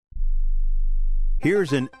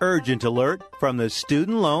Here's an urgent alert from the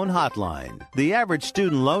Student Loan Hotline. The average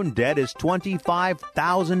student loan debt is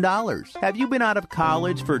 $25,000. Have you been out of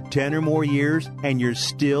college for 10 or more years and you're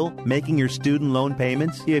still making your student loan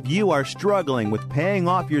payments? If you are struggling with paying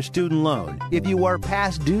off your student loan, if you are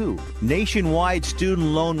past due, Nationwide Student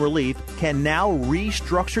Loan Relief can now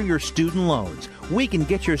restructure your student loans. We can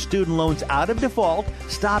get your student loans out of default,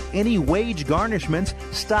 stop any wage garnishments,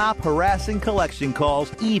 stop harassing collection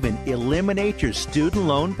calls, even eliminate your student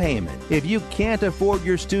loan payment. If you can't afford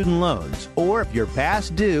your student loans, or if you're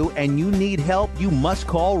past due and you need help, you must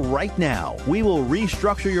call right now. We will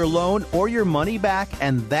restructure your loan or your money back,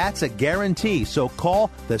 and that's a guarantee. So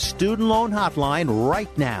call the Student Loan Hotline right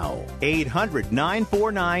now.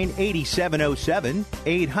 800-949-8707,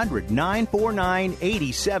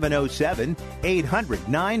 800-949-8707,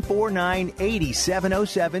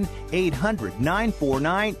 800-949-8707,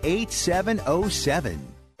 800-949-8707.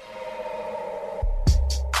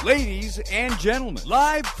 Ladies and gentlemen,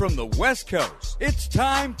 live from the West Coast, it's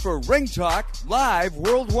time for Ringtalk Live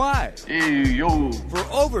Worldwide. Hey, yo. For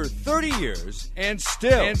over 30 years, and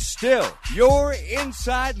still, your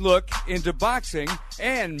inside look into boxing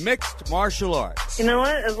and mixed martial arts. You know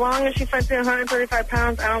what? As long as she fights at 135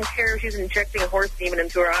 pounds, I don't care if she's injecting a horse demon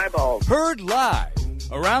into her eyeballs. Heard live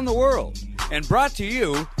around the world and brought to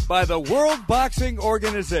you by the World Boxing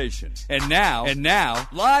Organization. And now,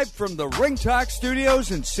 live from the Ring Talk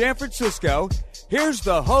Studios in San Francisco, here's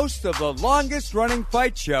the host of the longest-running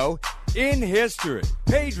fight show in history,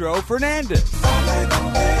 Pedro Fernandez.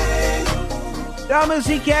 Damas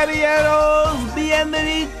y caballeros,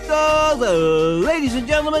 bienvenidos. Ladies and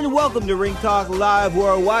gentlemen, welcome to Ring Talk Live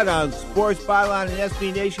Worldwide on Sports Byline and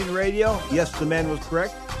SB Nation Radio. Yes, the man was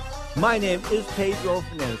correct. My name is Pedro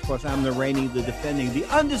Fernandez. Of course, I'm the reigning, the defending, the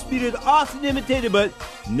undisputed, often imitated, but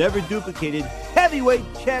never duplicated heavyweight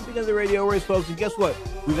champion of the radio race, folks. And guess what?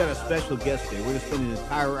 We've got a special guest today. We're going to spend an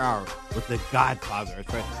entire hour with the Godfather.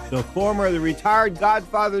 That's right. The retired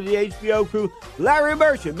Godfather of the HBO crew, Larry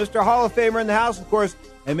Merchant, Mr. Hall of Famer in the house, of course,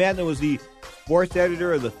 a man that was the sports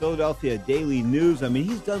editor of the Philadelphia Daily News. I mean,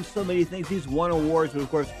 he's done so many things. He's won awards, but of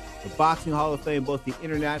course, the Boxing Hall of Fame, both the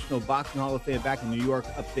International Boxing Hall of Fame back in New York,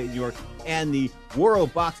 upstate New York, and the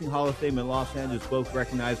World Boxing Hall of Fame in Los Angeles both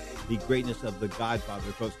recognize the greatness of the Godfather.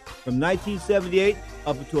 Because from 1978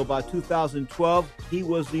 up until about 2012, he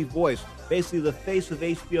was the voice, basically the face of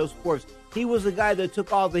HBO Sports. He was the guy that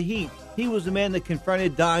took all the heat. He was the man that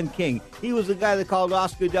confronted Don King. He was the guy that called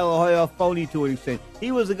Oscar De La Hoya phony to an extent.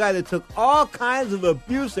 He was the guy that took all kinds of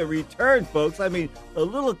abuse in return, folks. I mean, the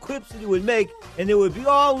little quips that he would make, and it would be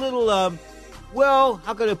all little, how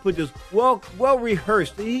can I put this? Well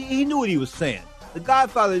rehearsed. He knew what he was saying. The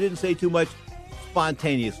Godfather didn't say too much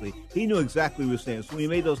spontaneously. He knew exactly what he was saying. So when he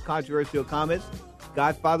made those controversial comments,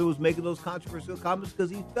 Godfather was making those controversial comments because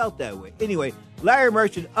he felt that way. Anyway, Larry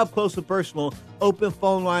Merchant, up close and personal, open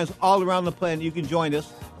phone lines all around the planet. You can join us.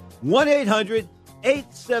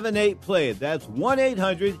 1-800-878-PLAY. That's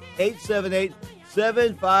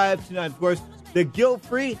 1-800-878-7529. Of course, the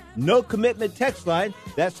guilt-free, no-commitment text line,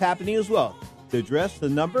 that's happening as well. The address, the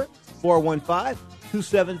number,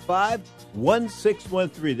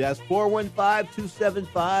 415-275-1613. That's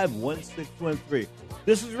 415-275-1613.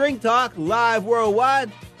 This is Ring Talk, live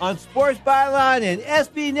worldwide on Sports Byline and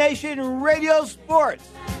SB Nation Radio Sports.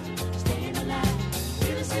 Staying alive,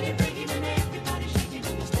 feel the city breaking and everybody shaking.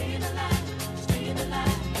 Staying alive, staying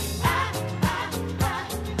alive.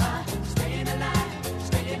 Staying alive, staying alive.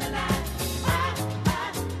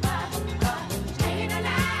 Staying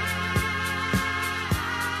alive.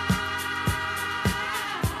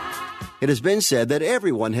 It has been said that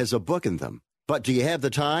everyone has a book in them. But do you have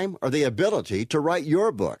the time or the ability to write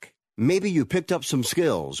your book? Maybe you picked up some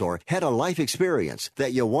skills or had a life experience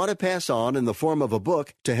that you want to pass on in the form of a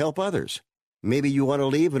book to help others. Maybe you want to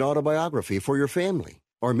leave an autobiography for your family.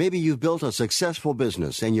 Or maybe you've built a successful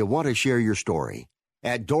business and you want to share your story.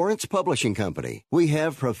 At Dorrance Publishing Company, we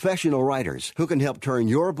have professional writers who can help turn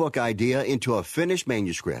your book idea into a finished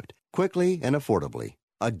manuscript quickly and affordably.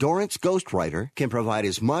 A Dorrance ghostwriter can provide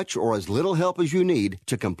as much or as little help as you need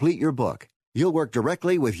to complete your book. You'll work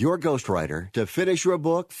directly with your ghostwriter to finish your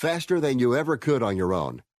book faster than you ever could on your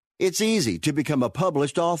own. It's easy to become a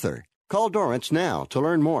published author. Call Dorrance now to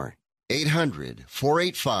learn more.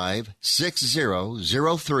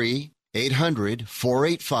 800-485-6003.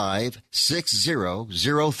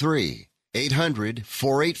 800-485-6003.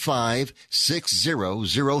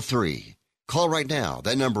 800-485-6003. Call right now.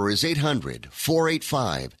 That number is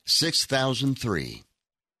 800-485-6003.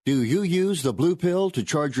 Do you use the blue pill to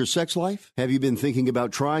charge your sex life? Have you been thinking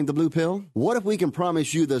about trying the blue pill? What if we can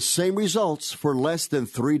promise you the same results for less than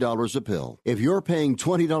 $3 a pill? If you're paying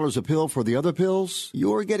 $20 a pill for the other pills,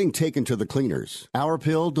 you're getting taken to the cleaners. Our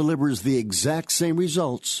pill delivers the exact same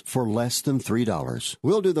results for less than $3.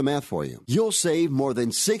 We'll do the math for you. You'll save more than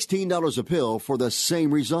 $16 a pill for the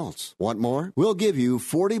same results. Want more? We'll give you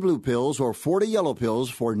 40 blue pills or 40 yellow pills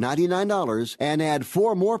for $99 and add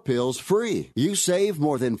 4 more pills free. You save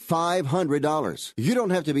more than $500. You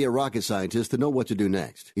don't have to be a rocket scientist to know what to do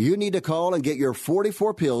next. You need to call and get your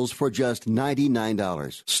 44 pills for just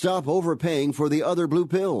 $99. Stop overpaying for the other blue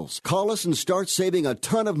pills. Call us and start saving a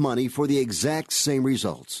ton of money for the exact same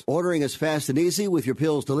results. Ordering is fast and easy with your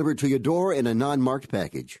pills delivered to your door in a non-marked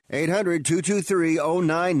package.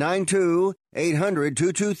 800-223-0992.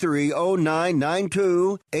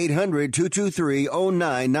 800-223-0992.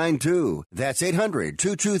 800-223-0992. That's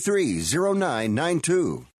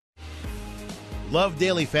 800-223-0992. Love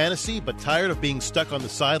daily fantasy but tired of being stuck on the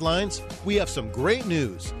sidelines? We have some great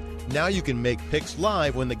news. Now you can make picks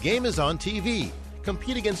live when the game is on TV,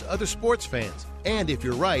 compete against other sports fans, and if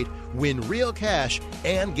you're right, win real cash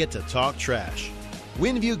and get to talk trash.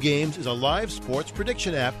 WinView Games is a live sports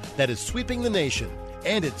prediction app that is sweeping the nation,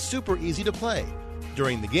 and it's super easy to play.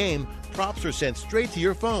 During the game, props are sent straight to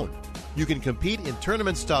your phone. You can compete in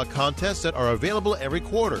tournament-style contests that are available every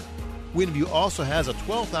quarter. WinView also has a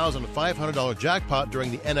 $12,500 jackpot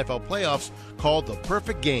during the NFL playoffs called the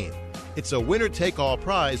Perfect Game. It's a winner-take-all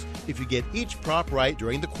prize if you get each prop right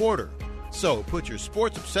during the quarter. So put your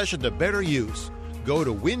sports obsession to better use. Go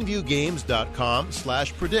to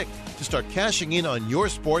winviewgames.com/predict to start cashing in on your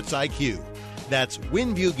sports IQ. That's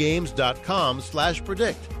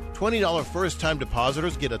winviewgames.com/predict. $20 first-time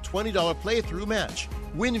depositors get a $20 playthrough match.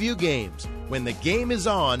 WinView Games. When the game is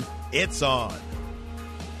on, it's on.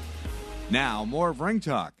 Now, more of Ring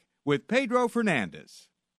Talk with Pedro Fernandez.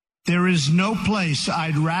 There is no place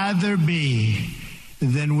I'd rather be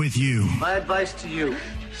than with you. My advice to you,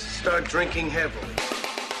 start drinking heavily.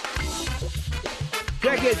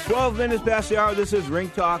 Check it, 12 minutes past the hour. This is Ring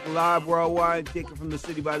Talk live worldwide. Taken from the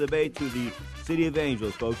city by the bay to the city of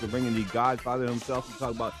angels, folks. We're bringing the Godfather himself to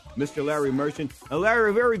talk about Mr. Larry Merchant. And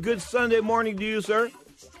Larry, a very good Sunday morning to you, sir.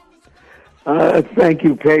 Thank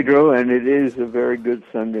you, Pedro, and it is a very good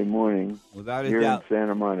Sunday morning Without a here doubt. in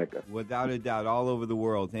Santa Monica. Without a doubt, all over the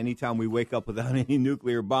world. Anytime we wake up without any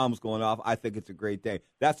nuclear bombs going off, I think it's a great day.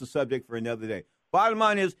 That's the subject for another day. Bottom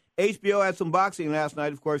line is, HBO had some boxing last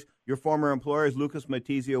night. Of course, your former employer is Lucas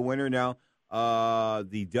Matizia, winner now,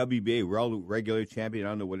 the WBA world regular champion. I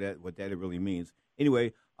don't know what that really means.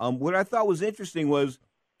 Anyway, what I thought was interesting was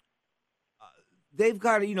they've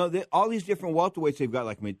got, all these different welterweights they've got,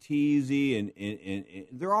 like Matizzi, and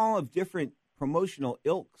they're all of different promotional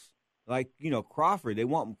ilks. Like, Crawford, they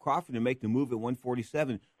want Crawford to make the move at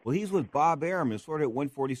 147. Well, he's with Bob Arum, and sort of at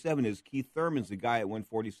 147 is Keith Thurman's the guy at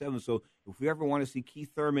 147. So if we ever want to see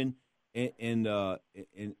Keith Thurman and the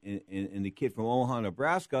kid from Omaha,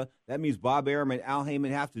 Nebraska, that means Bob Arum and Al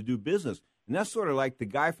Heyman have to do business. And that's sort of like the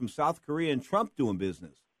guy from South Korea and Trump doing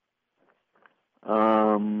business.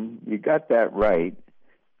 You got that right.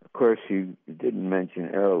 Of course, you didn't mention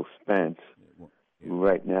Errol Spence, who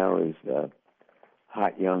right now is a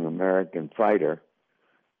hot young American fighter.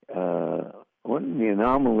 One of the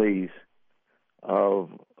anomalies of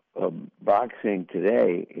boxing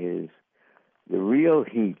today is the real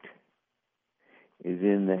heat is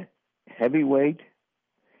in the heavyweight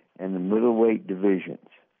and the middleweight divisions,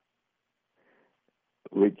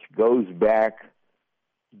 which goes back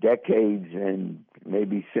decades and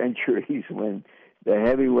maybe centuries when the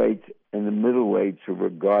heavyweights and the middleweights are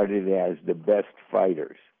regarded as the best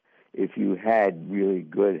fighters if you had really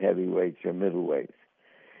good heavyweights or middleweights.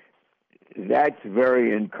 That's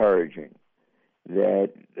very encouraging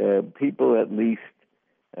that people, at least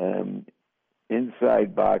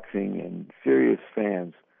inside boxing and serious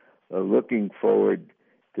fans, are looking forward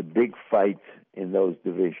to big fights in those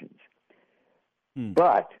divisions.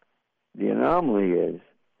 But the anomaly is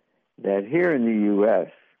that here in the U.S.,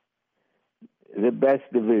 the best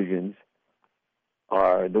divisions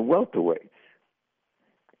are the welterweights.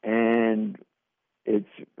 And it's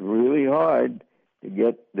really hard to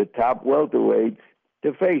get the top welterweights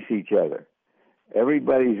to face each other.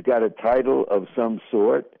 Everybody's got a title of some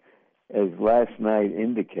sort, as last night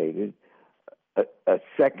indicated, a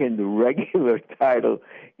second regular title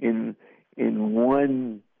in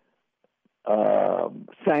one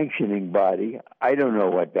sanctioning body. I don't know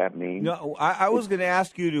what that means. No, I was going to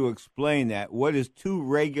ask you to explain that. What does two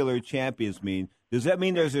regular champions mean? Does that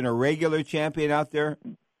mean there's an irregular champion out there?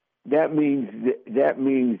 that means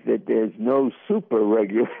that there's no super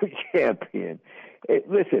regular champion.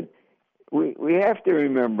 Listen, we have to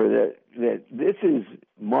remember that this is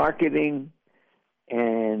marketing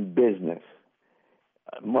and business.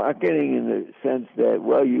 Marketing in the sense that,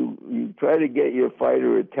 well, you try to get your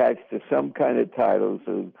fighter attached to some kind of title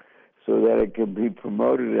so that it can be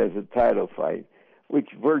promoted as a title fight, which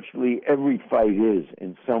virtually every fight is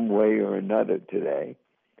in some way or another today.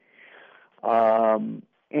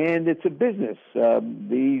 And it's a business.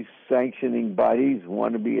 These sanctioning bodies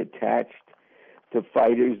want to be attached to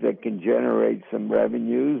fighters that can generate some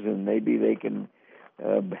revenues, and maybe they can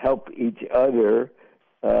help each other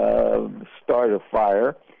start a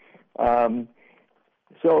fire.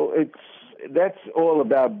 So that's all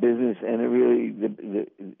about business, and it really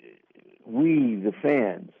we, the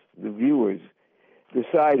fans, the viewers,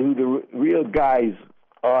 decide who the real guys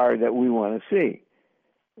are that we want to see.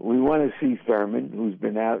 We want to see Thurman, who's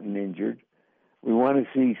been out and injured. We want to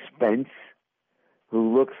see Spence,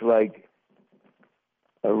 who looks like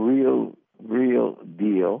a real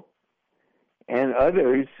deal, and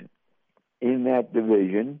others in that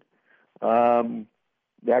division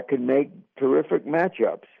that can make terrific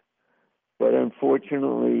matchups. But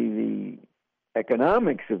unfortunately, the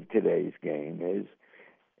economics of today's game is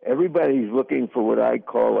everybody's looking for what I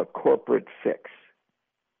call a corporate fix.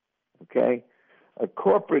 Okay? A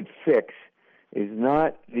corporate fix is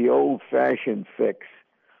not the old-fashioned fix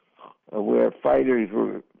where fighters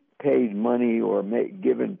were paid money or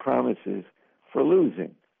given promises for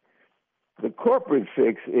losing. The corporate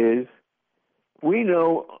fix is we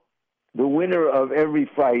know the winner of every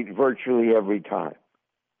fight virtually every time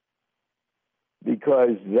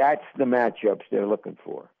because that's the matchups they're looking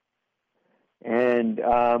for. And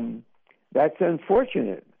that's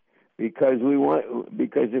unfortunate because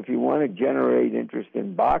if you want to generate interest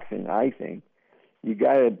in boxing, I think you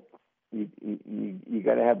got to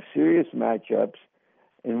have serious matchups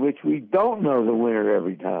in which we don't know the winner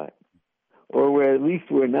every time, or where at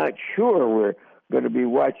least we're not sure we're going to be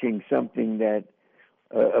watching something that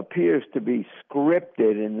appears to be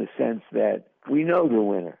scripted in the sense that we know the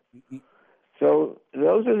winner. So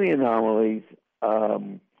those are the anomalies.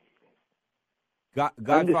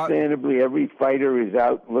 Understandably, every fighter is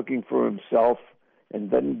out looking for himself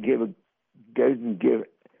and doesn't give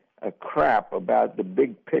a crap about the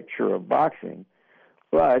big picture of boxing.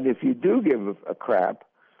 But if you do give a crap,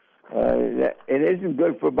 it isn't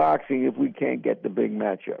good for boxing if we can't get the big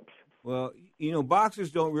matchups. Well,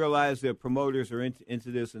 boxers don't realize that promoters are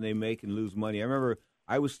into this and they make and lose money. I remember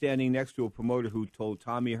I was standing next to a promoter who told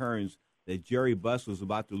Tommy Hearns that Jerry Buss was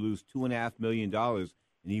about to lose $2.5 million, and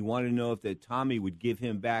he wanted to know if that Tommy would give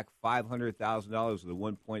him back $500,000 of the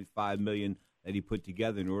 $1.5 million that he put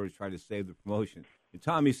together in order to try to save the promotion. And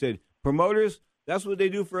Tommy said, promoters, that's what they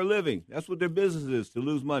do for a living. That's what their business is, to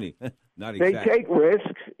lose money. Not exactly. They take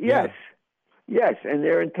risks, yes. Yeah. Yes, and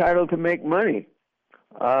they're entitled to make money.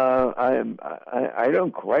 I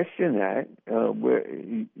don't question that.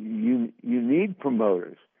 You need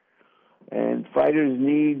promoters, and fighters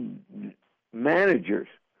need managers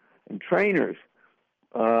and trainers,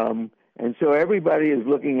 and so everybody is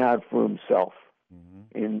looking out for himself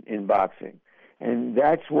in boxing, and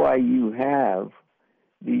that's why you have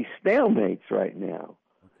these stalemates right now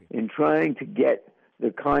in trying to get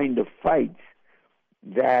the kind of fights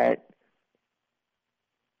that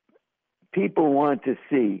people want to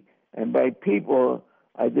see. And by people,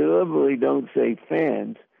 I deliberately don't say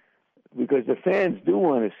fans, because the fans do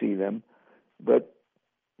want to see them, but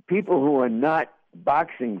people who are not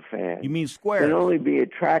boxing fans, you mean squares, can only be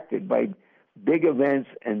attracted by big events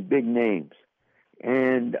and big names.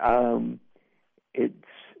 And it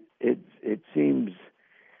seems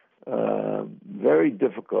very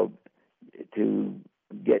difficult to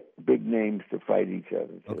get big names to fight each other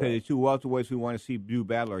today. Okay, the two welterweights we want to see do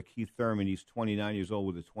battle are Keith Thurman. He's 29 years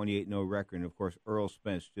old with a 28-0 record. And, of course, Earl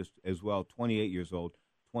Spence, just as well, 28 years old,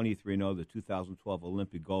 23-0, the 2012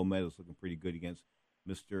 Olympic gold medalist, looking pretty good against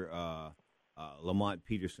Mr. Lamont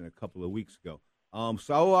Peterson a couple of weeks ago.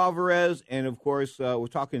 Saul Alvarez, and, of course, we're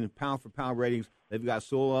talking pound-for-pound ratings. They've got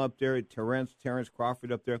Saul up there, Terrence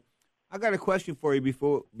Crawford up there. I got a question for you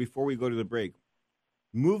before we go to the break.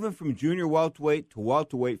 Moving from junior welterweight to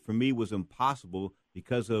welterweight for me was impossible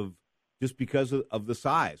because of the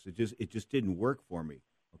size. It just didn't work for me.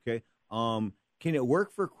 Okay, can it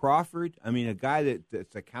work for Crawford? I mean, a guy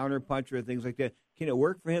that's a counter puncher and things like that. Can it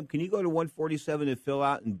work for him? Can he go to 147 and fill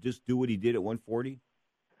out and just do what he did at 140?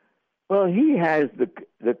 Well, he has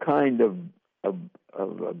the kind of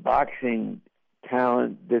a boxing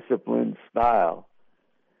talent, discipline, style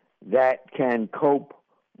that can cope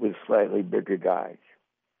with slightly bigger guys.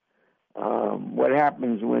 What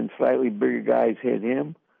happens when slightly bigger guys hit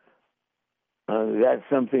him? That's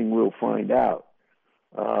something we'll find out.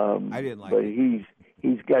 I didn't like but it.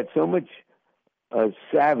 he's got so much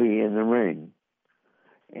savvy in the ring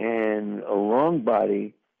and a long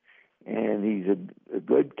body, and he's a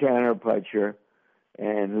good counter puncher,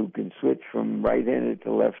 and who can switch from right-handed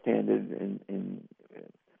to left-handed and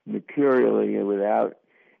mercurially without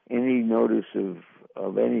any notice of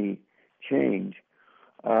any change.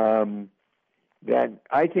 That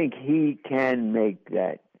I think he can make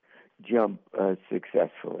that jump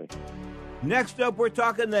successfully. Next up, we're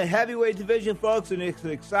talking the heavyweight division, folks, and it's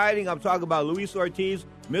exciting. I'm talking about Luis Ortiz,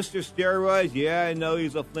 Mr. Steroids. Yeah, I know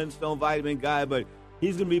he's a Flintstone vitamin guy, but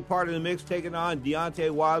he's going to be part of the mix, taking on Deontay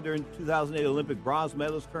Wilder, in 2008 Olympic bronze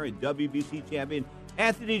medalist, current WBC champion,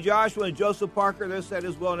 Anthony Joshua and Joseph Parker. They're set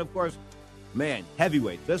as well, and of course, man,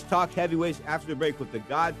 heavyweights. Let's talk heavyweights after the break with the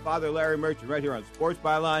Godfather Larry Merchant right here on Sports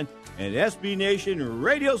Byline and SB Nation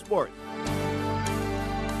Radio Sports.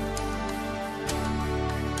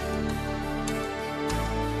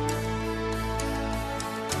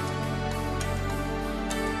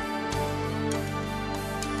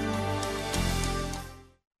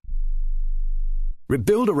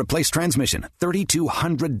 Rebuild or replace transmission,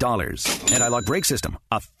 $3,200. Anti-lock brake system,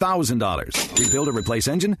 $1,000. Rebuild or replace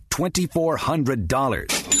engine,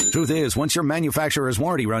 $2,400. Truth is, once your manufacturer's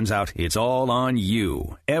warranty runs out, it's all on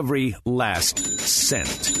you. Every last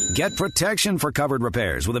cent. Get protection for covered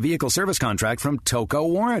repairs with a vehicle service contract from Toco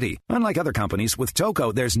Warranty. Unlike other companies, with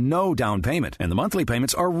Toco, there's no down payment, and the monthly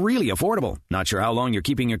payments are really affordable. Not sure how long you're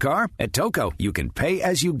keeping your car? At Toco, you can pay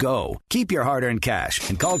as you go. Keep your hard-earned cash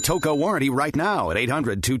and call Toco Warranty right now at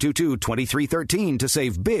 800-222-2313 to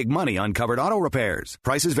save big money on covered auto repairs.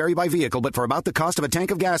 Prices vary by vehicle, but for about the cost of a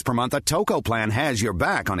tank of gas per month, a Toco plan has your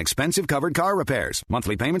back on expensive covered car repairs.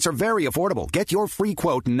 Monthly payments are very affordable. Get your free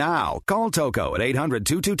quote now. Call Toco at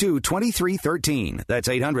 800-222-2313. That's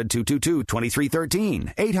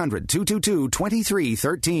 800-222-2313.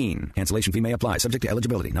 800-222-2313. Cancellation fee may apply. Subject to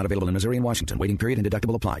eligibility. Not available in Missouri and Washington. Waiting period and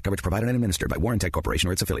deductible apply. Coverage provided and administered by Warrantech Corporation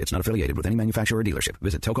or its affiliates. Not affiliated with any manufacturer or dealership.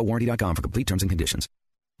 Visit TocoWarranty.com for complete terms and conditions.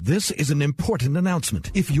 This is an important announcement.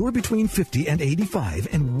 If you're between 50 and 85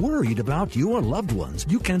 and worried about your loved ones,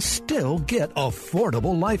 you can still get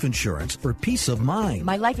affordable life insurance for peace of mind.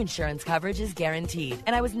 My life insurance coverage is guaranteed,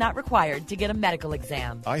 and I was not required to get a medical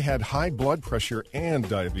exam. I had high blood pressure and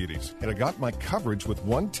diabetes, and I got my coverage with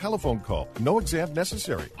one telephone call. No exam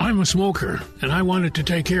necessary. I'm a smoker, and I wanted to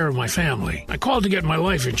take care of my family. I called to get my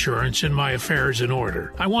life insurance and my affairs in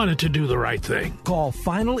order. I wanted to do the right thing. Call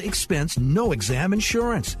Final Expense No Exam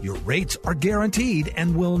Insurance. Your rates are guaranteed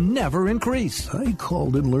and will never increase. I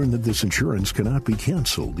called and learned that this insurance cannot be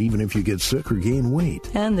canceled, even if you get sick or gain weight.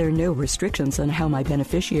 And there are no restrictions on how my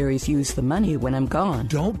beneficiaries use the money when I'm gone.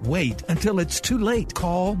 Don't wait until it's too late.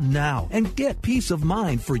 Call now and get peace of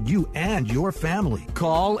mind for you and your family.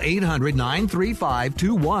 Call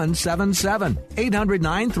 800-935-2177.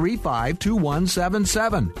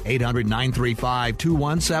 800-935-2177.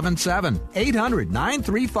 800-935-2177.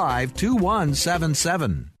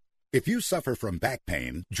 800-935-2177. If you suffer from back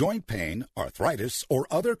pain, joint pain, arthritis, or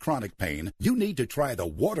other chronic pain, you need to try the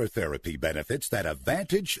water therapy benefits that a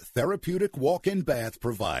Vantage Therapeutic Walk-In Bath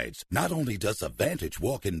provides. Not only does a Vantage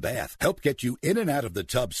Walk-In Bath help get you in and out of the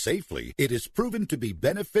tub safely, it is proven to be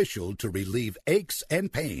beneficial to relieve aches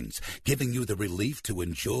and pains, giving you the relief to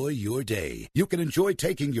enjoy your day. You can enjoy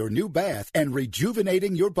taking your new bath and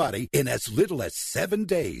rejuvenating your body in as little as 7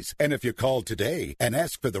 days. And if you call today and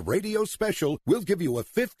ask for the radio special, we'll give you a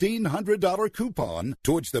 $1,500 coupon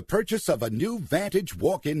towards the purchase of a new Vantage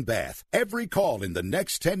walk-in bath. Every call in the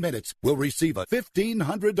next 10 minutes will receive a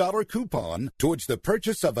 $1,500 coupon towards the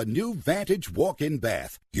purchase of a new Vantage walk-in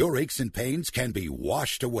bath. Your aches and pains can be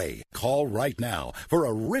washed away. Call right now for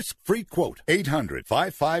a risk-free quote.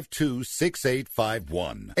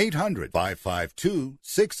 800-552-6851.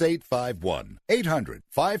 800-552-6851.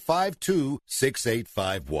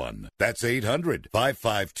 800-552-6851. That's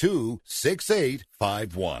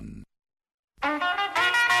 800-552-6851.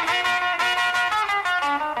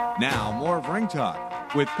 Now, more of Ring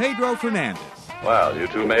Talk with Pedro Fernandez. Well, you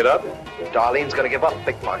two made up? Darlene's going to give up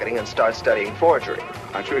pickpocketing and start studying forgery.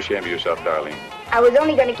 Aren't you ashamed of yourself, Darlene? I was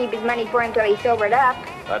only going to keep his money for him till he sobered up.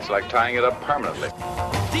 That's like tying it up permanently.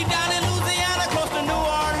 Deep down in Louisiana, close to New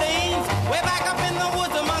Orleans, way back up in the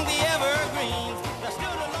woods among the evergreens, there stood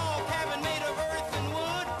a log cabin made of earth and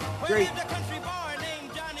wood. Great.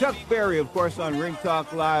 Chuck Berry, of course, on Ring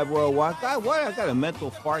Talk Live Worldwide. I got a mental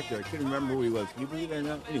fart there. I couldn't remember who he was. Can you believe that or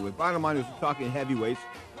not? Anyway, bottom line is we're talking heavyweights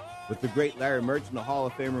with the great Larry Merchant, the Hall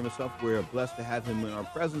of Famer himself. We're blessed to have him in our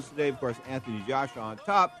presence today. Of course, Anthony Joshua on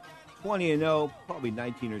top. 20-0, probably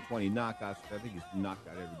 19 or 20 knockouts. I think he's knocked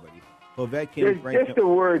out everybody. Povetkin, Just a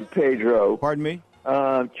word, Pedro. Pardon me?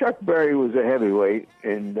 Chuck Berry was a heavyweight,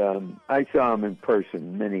 and I saw him in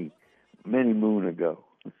person many moon ago.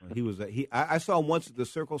 He was. I saw him once at the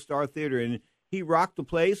Circle Star Theater, and he rocked the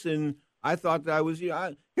place. And I thought that I was.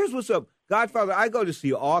 Here's what's up, Godfather. I go to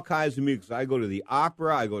see all kinds of music. I go to the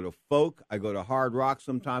opera. I go to folk. I go to hard rock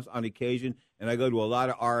sometimes on occasion, and I go to a lot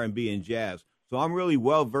of R&B and jazz. So I'm really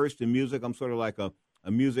well versed in music. I'm sort of like a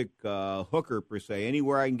music hooker per se.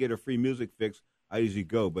 Anywhere I can get a free music fix, I usually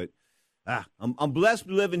go. But I'm blessed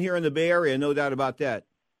living here in the Bay Area, no doubt about that.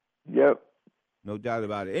 Yep. No doubt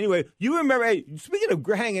about it. Anyway, you remember, hey, speaking of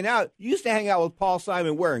hanging out, you used to hang out with Paul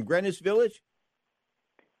Simon where, in Greenwich Village?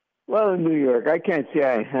 Well, in New York. I can't say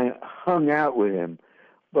I hung out with him,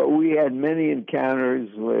 but we had many encounters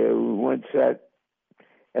where we once sat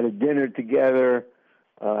at a dinner together.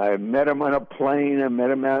 I met him on a plane. I met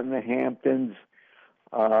him out in the Hamptons,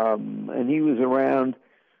 and he was around.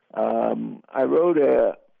 I wrote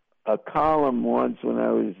a column once when I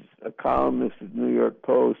was a columnist at the New York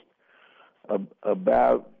Post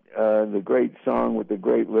about the great song with the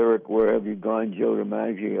great lyric, "Where have you gone, Joe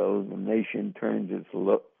DiMaggio? The nation turns its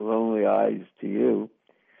lonely eyes to you,"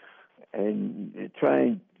 and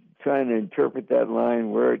trying to interpret that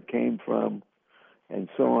line, where it came from, and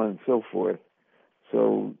so on and so forth.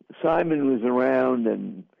 So Simon was around,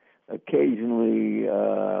 and occasionally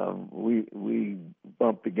we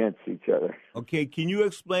bumped against each other. Okay, can you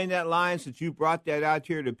explain that line, since you brought that out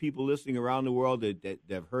here to people listening around the world that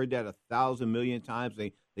have heard that 1,000 million times?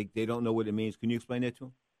 They don't know what it means. Can you explain that to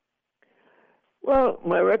them? Well,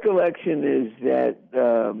 my recollection is that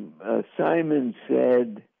Simon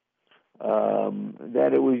said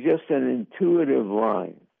that it was just an intuitive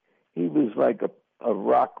line. He was like a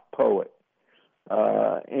rock poet,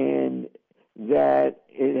 and that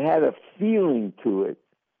it had a feeling to it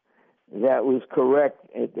that was correct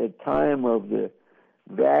at the time of the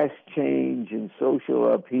vast change in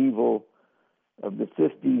social upheaval of the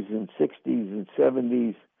 50s and 60s and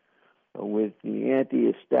 70s, with the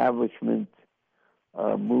anti-establishment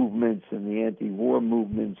movements and the anti-war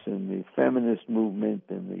movements and the feminist movement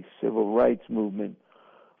and the civil rights movement,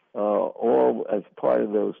 all as part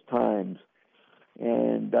of those times.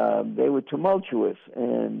 And they were tumultuous.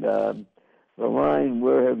 And the line,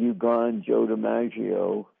 "Where have you gone, Joe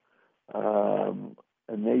DiMaggio?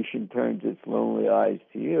 A nation turns its lonely eyes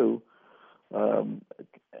to you,"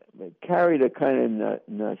 carried a kind of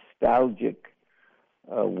nostalgic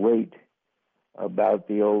weight about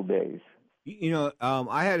the old days. You know,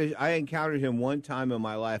 I encountered him one time in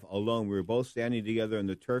my life alone. We were both standing together in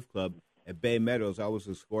the turf club at Bay Meadows. I was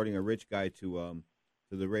escorting a rich guy to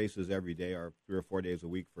the races every day, or 3 or 4 days a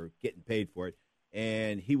week, for getting paid for it.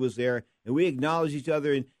 And he was there, and we acknowledged each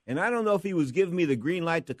other. And I don't know if he was giving me the green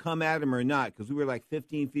light to come at him or not, because we were like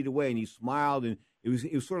 15 feet away, and he smiled, and it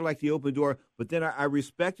was sort of like the open door. But then I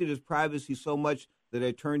respected his privacy so much that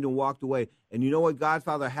I turned and walked away. And you know what,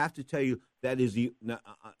 Godfather, I have to tell you, that is it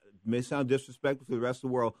may sound disrespectful to the rest of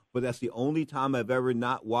the world, but that's the only time I've ever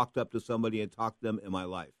not walked up to somebody and talked to them in my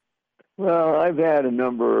life. Well, I've had a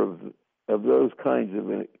number of those kinds of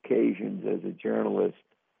occasions as a journalist,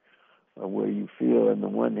 where you feel, on the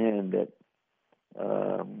one hand, that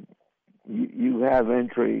you have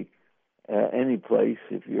entry any place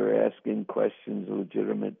if you're asking questions,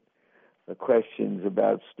 legitimate questions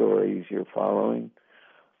about stories you're following.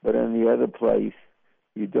 But in the other place,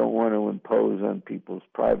 you don't want to impose on people's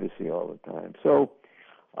privacy all the time. So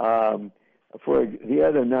for the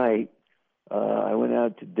other night, I went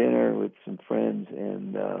out to dinner with some friends,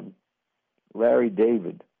 and Larry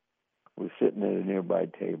David was sitting at a nearby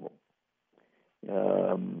table.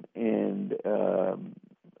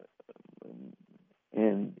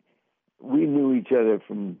 And we knew each other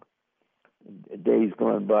from days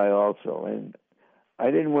gone by also, and I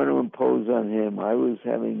didn't want to impose on him. I was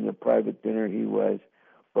having a private dinner, he was,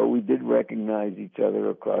 but we did recognize each other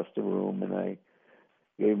across the room, and I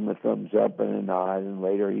gave him a thumbs up and a nod, and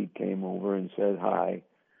later he came over and said hi.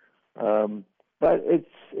 But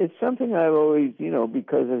it's something I've always,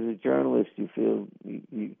 because as a journalist you feel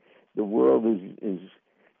the world is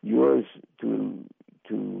yours to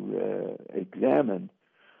examine,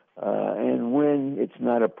 and when it's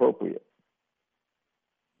not appropriate.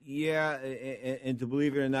 Yeah, and to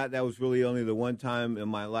believe it or not, that was really only the one time in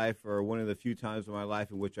my life, or one of the few times in my life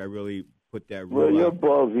in which I really put that rule Well, you're out.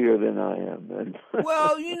 ballsier than I am, then.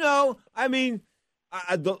 Well, I mean,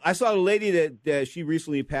 I saw a lady that she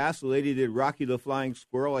recently passed. The lady did Rocky the Flying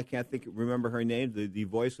Squirrel. I can't remember her name. The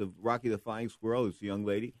voice of Rocky the Flying Squirrel is a young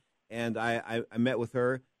lady. And I met with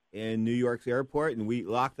her, in New York's airport, and we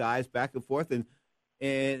locked eyes back and forth, and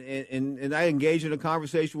I engaged in a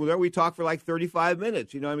conversation with her. We talked for like 35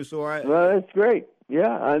 minutes. You know what I mean? So well, that's great.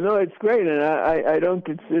 Yeah, I know it's great, and I don't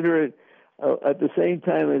consider it at the same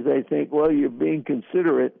time as I think, well, you're being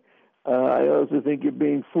considerate. I also think you're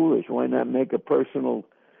being foolish. Why not make a personal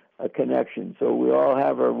connection? So we all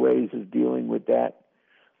have our ways of dealing with that.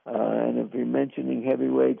 And if you're mentioning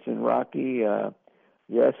heavyweights and Rocky,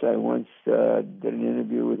 yes, I once did an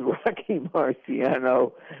interview with Rocky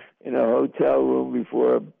Marciano in a hotel room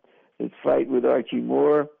before his fight with Archie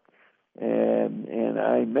Moore, and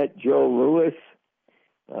I met Joe Louis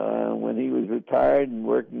when he was retired and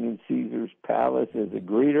working in Caesar's Palace as a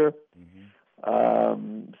greeter.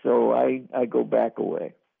 So I go back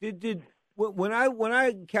away. When I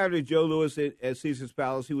encountered Joe Louis at Caesar's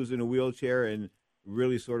Palace, he was in a wheelchair and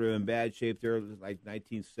really sort of in bad shape there, like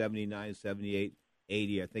 1979, 78,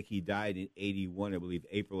 80. I think he died in 81, I believe,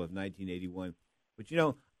 April of 1981. But, you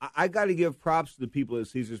know, I got to give props to the people at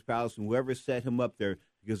Caesar's Palace and whoever set him up there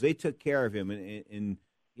because they took care of him. And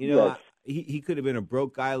you know, yes. He could have been a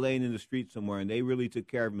broke guy laying in the street somewhere, and they really took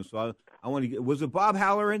care of him. So I want to get – was it Bob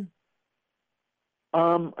Halloran?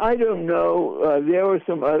 I don't know. There were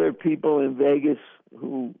some other people in Vegas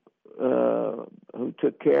who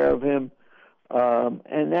took care of him.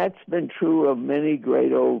 And that's been true of many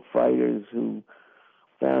great old fighters who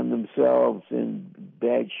found themselves in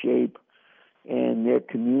bad shape, and their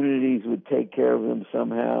communities would take care of them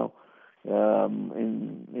somehow. In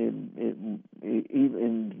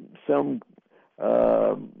some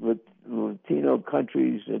Latino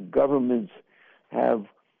countries, governments have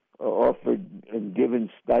offered and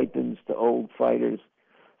given stipends to old fighters.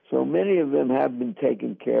 So many of them have been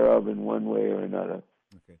taken care of in one way or another.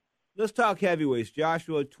 Okay. Let's talk heavyweights.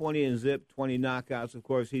 Joshua, 20 and zip, 20 knockouts. Of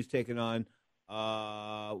course, he's taking on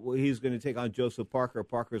he's going to take on Joseph Parker.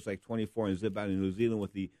 Parker's like 24 and zip out in New Zealand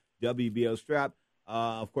with the WBO strap.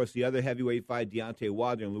 Of course, the other heavyweight fight, Deontay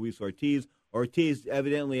Wilder and Luis Ortiz. Ortiz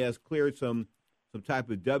evidently has cleared some type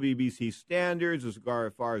of WBC standards as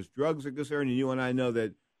far as drugs are concerned, and you and I know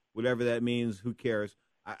that whatever that means, who cares?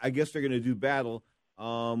 I guess they're going to do battle.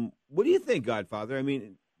 What do you think, Godfather? I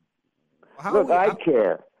mean, I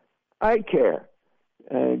care. I care.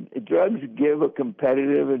 Drugs give a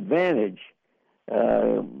competitive advantage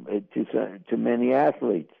to many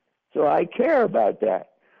athletes. So I care about that.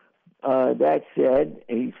 That said,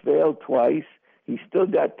 he's failed twice. He's still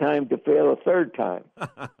got time to fail a third time.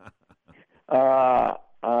 The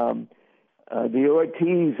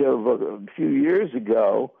Ortiz of a few years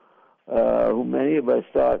ago, who many of us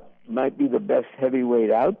thought might be the best heavyweight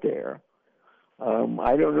out there,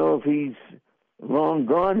 I don't know if he's long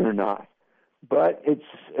gone or not, but it's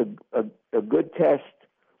a good test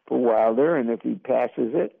for Wilder, and if he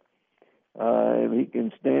passes it, he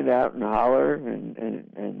can stand out and holler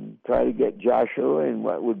and try to get Joshua in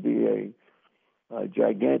what would be a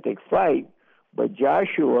gigantic fight. But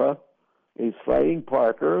Joshua is fighting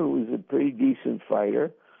Parker, who is a pretty decent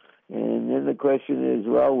fighter. And then the question is,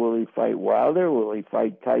 well, will he fight Wilder? Will he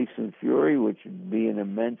fight Tyson Fury, which would be an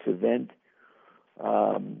immense event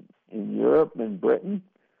in Europe and Britain?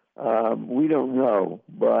 We don't know,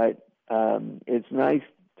 but it's nice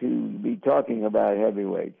to be talking about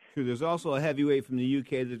heavyweights. True. There's also a heavyweight from the UK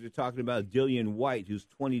that they're talking about, Dillian White, who's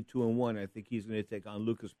 22-1. I think he's going to take on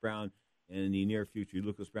Lucas Brown in the near future.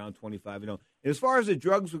 Lucas Brown, 25-0. As far as the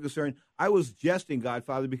drugs were concerned, I was jesting,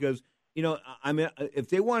 Godfather, because you know, I mean, if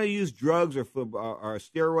they want to use drugs or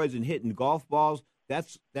steroids and hitting golf balls,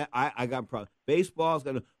 I got a problem. Baseball's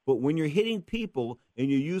got to, but when you're hitting people and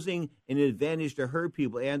you're using an advantage to hurt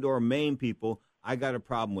people and or maim people, I got a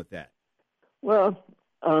problem with that. Well,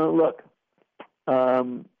 look, I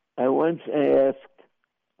once asked,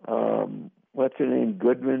 what's her name,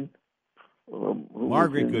 Goodman?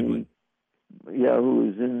 Margaret Goodman. Who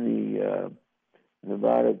was in the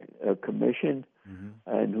Nevada Commission. Mm-hmm.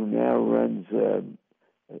 And who now runs the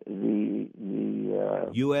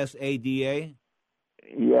USADA?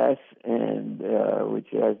 Yes, and which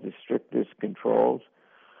has the strictest controls.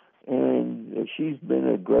 And she's been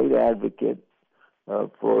a great advocate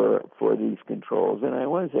for these controls. And I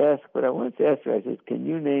once asked her, I said, can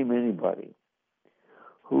you name anybody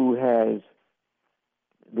who has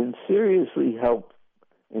been seriously helped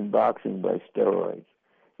in boxing by steroids,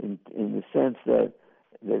 in the sense that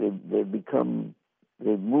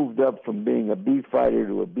they've moved up from being a B fighter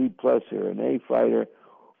to a B plus or an A fighter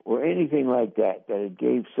or anything like that, that it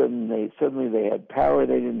gave suddenly they had power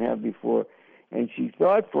they didn't have before. And she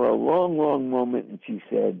thought for a long, long moment, and she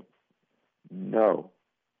said, no.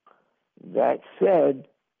 That said,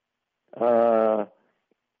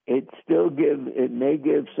 it may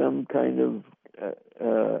give some kind of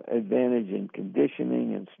advantage in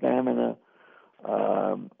conditioning and stamina,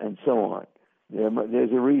 and so on.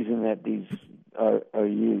 There's a reason that these are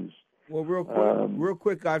used. Well, real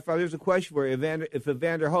quick, Godfather, there's a question for you. If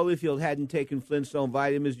Evander Holyfield hadn't taken Flintstone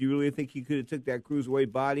vitamins, do you really think he could have took that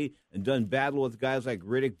cruiserweight body and done battle with guys like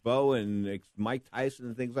Riddick Bowe and Mike Tyson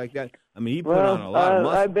and things like that? I mean, he put on a lot of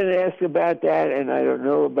muscle. I've been asked about that, and I don't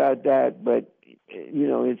know about that, but,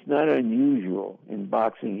 it's not unusual in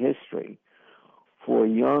boxing history for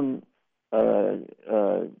young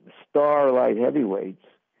star light heavyweights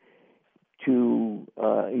to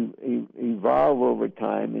evolve over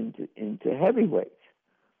time into heavyweights.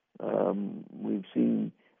 We've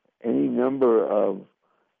seen any number of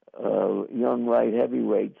young light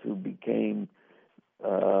heavyweights who became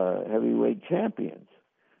heavyweight champions.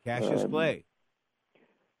 Cassius Clay.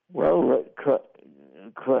 Well,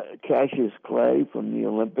 Cassius Clay from the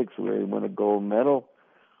Olympics, where he won a gold medal.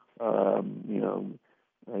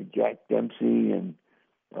 Jack Dempsey and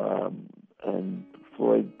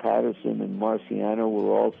Floyd Patterson and Marciano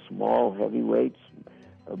were all small heavyweights,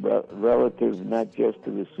 relative not just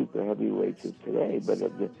to the super heavyweights of today, but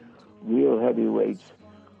of the real heavyweights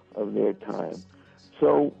of their time.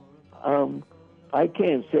 So I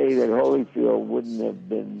can't say that Holyfield wouldn't have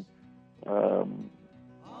been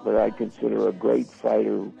what I consider a great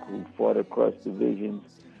fighter who fought across divisions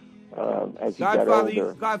as he got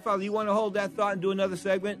older. Godfather, you want to hold that thought and do another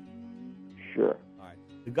segment? Sure.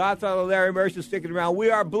 The Godfather, Larry Mercer, sticking around.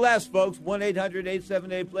 We are blessed, folks.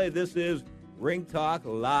 1-800-878-PLAY. This is Ring Talk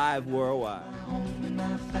Live Worldwide.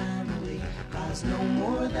 My family, I was no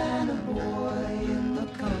more than a boy in the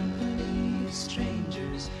company of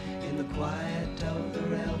strangers, in the quiet of the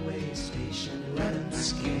railway station, running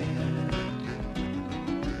scared.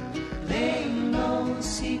 Laying low,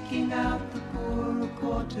 seeking out the poorer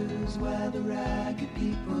quarters where the ragged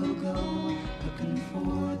people go, looking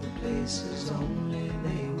for the places only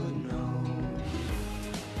they would know.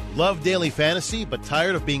 Love daily fantasy but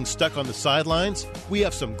tired of being stuck on the sidelines? We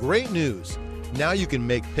have some great news. Now you can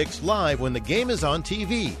make picks live when the game is on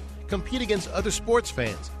TV, compete against other sports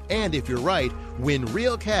fans, and if you're right, win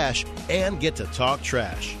real cash and get to talk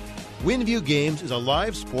trash. WinView Games is a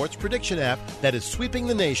live sports prediction app that is sweeping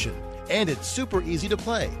the nation, and it's super easy to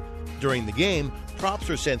play. During the game, props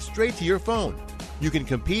are sent straight to your phone. You can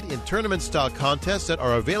compete in tournament-style contests that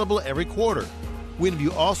are available every quarter.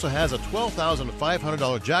 WinView also has a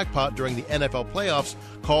 $12,500 jackpot during the NFL playoffs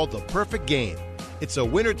called the Perfect Game. It's a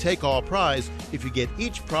winner-take-all prize if you get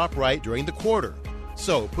each prop right during the quarter.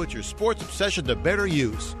 So put your sports obsession to better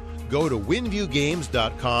use. Go to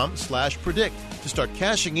winviewgames.com/predict to start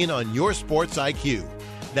cashing in on your sports IQ.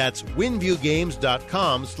 That's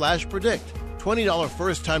winviewgames.com/predict. $20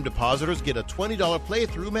 first-time depositors get a $20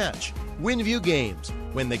 playthrough match. WinView Games.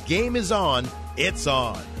 When the game is on, it's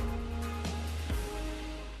on.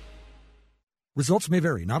 Results may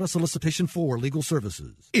vary, not a solicitation for legal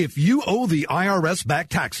services. If you owe the IRS back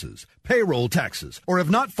taxes, payroll taxes, or have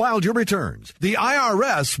not filed your returns, the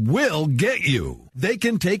IRS will get you. They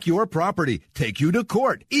can take your property, take you to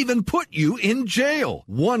court, even put you in jail.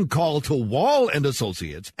 One call to Wall and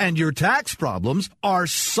Associates, and your tax problems are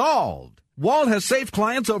solved. Wall has saved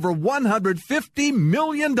clients over $150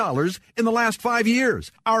 million in the last 5 years.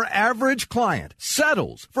 Our average client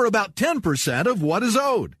settles for about 10% of what is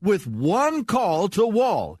owed. With one call to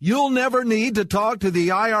Wall, you'll never need to talk to the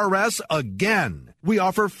IRS again. We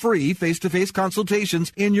offer free face-to-face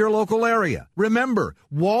consultations in your local area. Remember,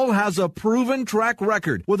 Wall has a proven track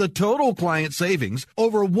record with a total client savings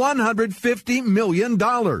over $150 million.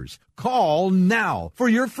 Call now for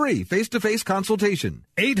your free face-to-face consultation.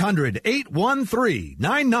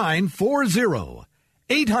 800-813-9940.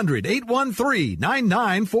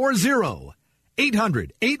 800-813-9940.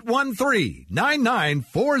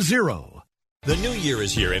 800-813-9940. The new year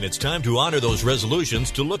is here, and it's time to honor those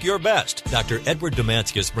resolutions to look your best. Dr. Edward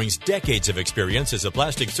Damascus brings decades of experience as a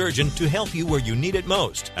plastic surgeon to help you where you need it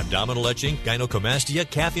most. Abdominal etching, gynecomastia,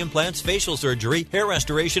 calf implants, facial surgery, hair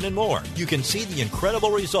restoration, and more. You can see the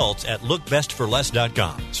incredible results at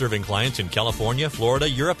lookbestforless.com. Serving clients in California, Florida,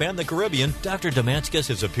 Europe, and the Caribbean, Dr. Damascus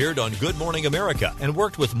has appeared on Good Morning America and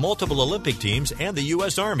worked with multiple Olympic teams and the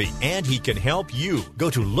U.S. Army, and he can help you.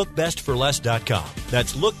 Go to lookbestforless.com.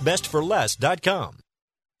 That's lookbestforless.com. Here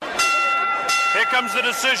comes the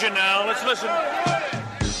decision now. Let's listen.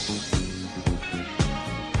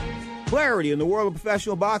 Clarity in the world of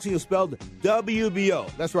professional boxing is spelled WBO.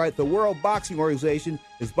 That's right, the World Boxing Organization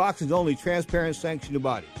is boxing's only transparent sanctioned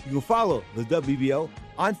body. You can follow the WBO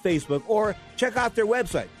on Facebook or check out their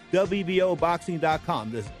website,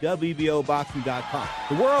 WBOboxing.com. That's WBOboxing.com.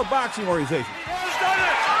 The World Boxing Organization. Has done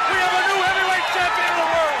it! We have a new heavyweight champion of the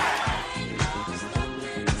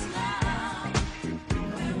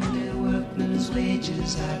world! Workman's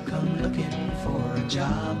wages, I come looking for a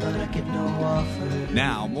job, but I get no offer.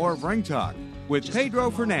 Now, more of Ring Talk with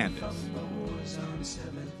Pedro Fernandez.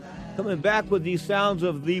 Coming back with the sounds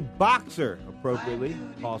of the boxer, appropriately.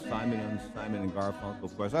 Paul Simon and Garfunkel,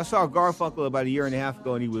 of course. I saw Garfunkel about a year and a half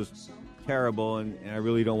ago, and he was terrible, and I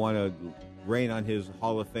really don't want to rain on his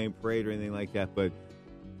Hall of Fame parade or anything like that, but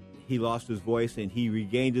he lost his voice, and he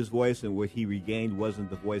regained his voice, and what he regained wasn't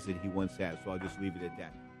the voice that he once had, so I'll just leave it at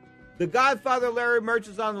that. The Godfather, Larry Merch,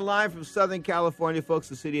 is on the line from Southern California, folks,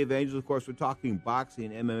 the City of Angels. Of course, we're talking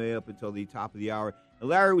boxing and MMA up until the top of the hour. And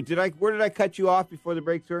Larry, where did I cut you off before the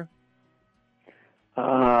break, sir?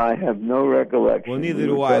 I have no recollection. Well, neither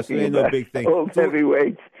do I, so it ain't no big thing. Old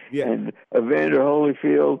heavyweights and Evander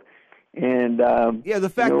Holyfield. And the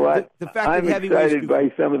fact I'm that excited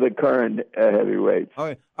by some of the current heavyweights.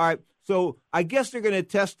 All right. So I guess they're going to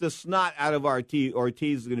test the snot out of Ortiz.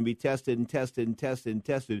 Ortiz is going to be tested and tested and tested and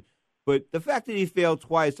tested. But the fact that he failed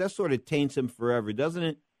twice, that sort of taints him forever, doesn't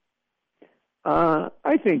it?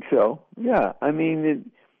 I think so. Yeah. I mean,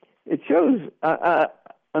 it shows.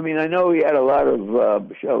 I mean, I know he had a lot of,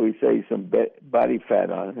 shall we say, some body fat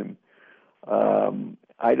on him.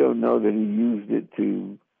 I don't know that he used it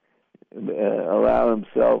to allow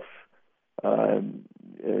himself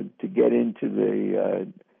to get into the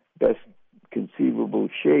best conceivable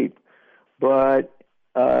shape. But,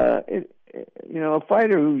 a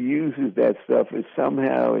fighter who uses that stuff is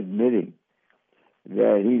somehow admitting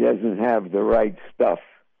that he doesn't have the right stuff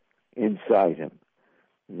inside him,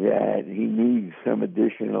 that he needs some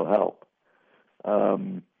additional help.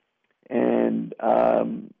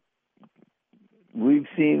 We've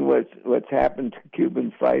seen what's happened to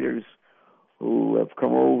Cuban fighters who have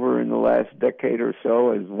come over in the last decade or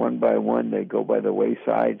so. As one by one they go by the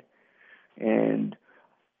wayside. And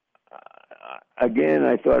again,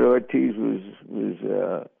 I thought Ortiz was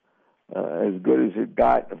as good as it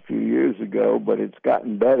got a few years ago, but it's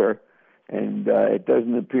gotten better, and it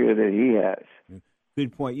doesn't appear that he has.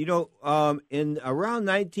 Good point. In around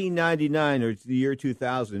 1999 or the year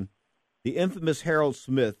 2000, the infamous Harold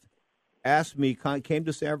Smith came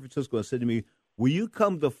to San Francisco and said to me, "Will you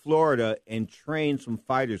come to Florida and train some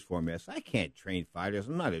fighters for me?" I said, "I can't train fighters.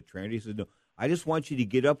 I'm not a trainer." He said, "No, I just want you to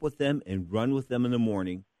get up with them and run with them in the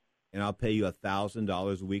morning, and I'll pay you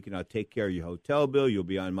 $1,000 a week, and I'll take care of your hotel bill. You'll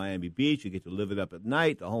be on Miami Beach. You get to live it up at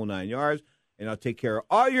night, the whole 9 yards, and I'll take care of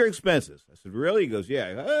all your expenses." I said, "Really?" He goes,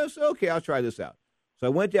 "Yeah." I said, "Okay, I'll try this out." So I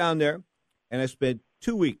went down there, and I spent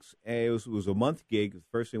 2 weeks. It was a month gig. The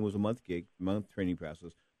first thing was a month training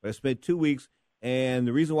process. But I spent 2 weeks, and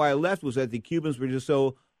the reason why I left was that the Cubans were just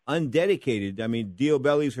so undedicated. I mean,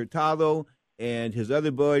 Diobelli's Hurtado and his other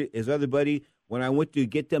buddy, when I went to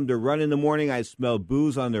get them to run in the morning, I smelled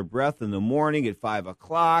booze on their breath in the morning at 5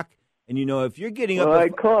 o'clock. And, if you're getting up... Well, I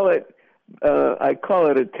call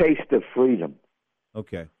it a taste of freedom.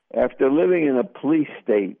 Okay. After living in a police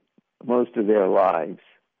state most of their lives,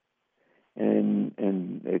 and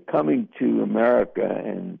coming to America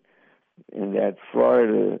and in that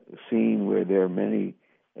Florida scene where there are many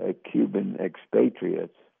Cuban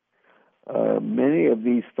expatriates, many of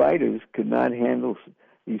these fighters could not handle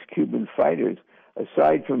these Cuban fighters,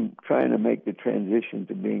 aside from trying to make the transition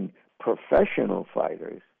to being professional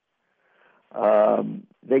fighters.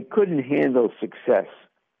 They couldn't handle success.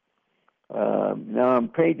 Now I'm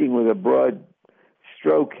painting with a broad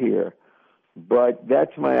stroke here, but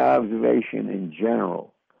that's my observation in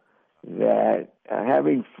general, that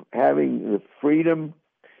having the freedom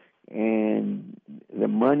and the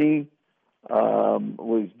money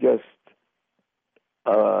was just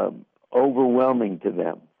overwhelming to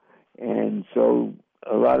them. And so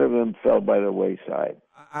a lot of them fell by the wayside.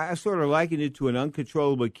 I sort of likened it to an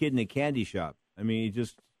uncontrollable kid in a candy shop. I mean, he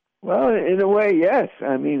just... Well, in a way, yes.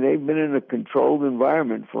 I mean, they've been in a controlled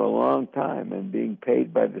environment for a long time and being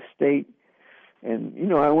paid by the state. And,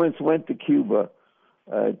 I once went to Cuba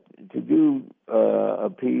to do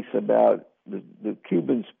a piece about the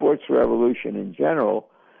Cuban sports revolution in general.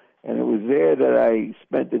 And it was there that I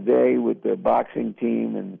spent the day with the boxing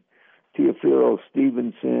team and Teofilo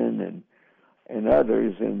Stevenson and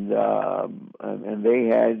others. And they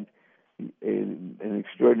had an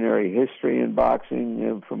extraordinary history in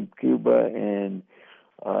boxing from Cuba, and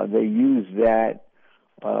they used that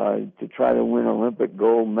to try to win Olympic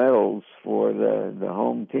gold medals for the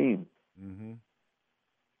home team. Mm-hmm.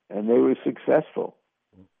 And they were successful.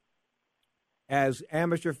 As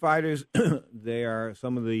amateur fighters, they are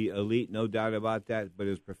some of the elite, no doubt about that. But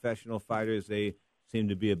as professional fighters, they seem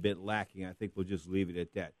to be a bit lacking. I think we'll just leave it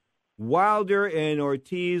at that. Wilder and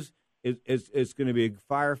Ortiz, it's going to be a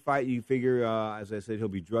firefight. You figure, as I said, he'll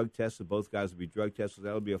be drug tested. Both guys will be drug tested.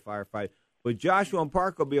 That'll be a firefight. But Joshua and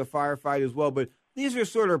Park will be a firefight as well. But these are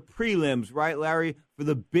sort of prelims, right, Larry, for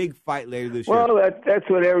the big fight later this year? Well, that's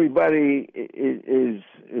what everybody is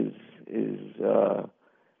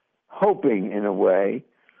hoping, in a way,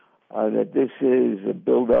 that this is a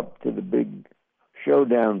build-up to the big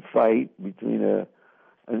showdown fight between an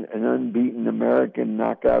unbeaten American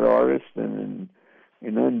knockout artist and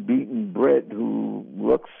an unbeaten Brit who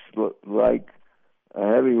looks like a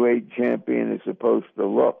heavyweight champion is supposed to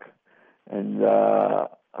look. And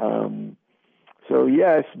so,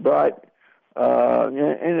 yes, but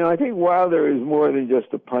and I think Wilder is more than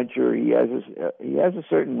just a puncher. He has a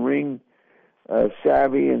certain ring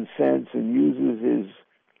savvy and sense, and uses his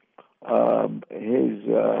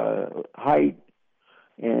height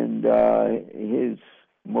and his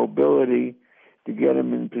mobility to get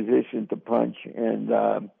him in position to punch. And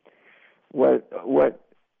what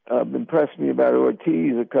impressed me about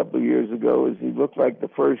Ortiz a couple of years ago is he looked like the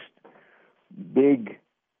first big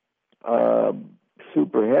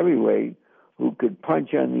super heavyweight who could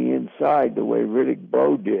punch on the inside the way Riddick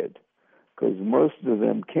Bowe did, because most of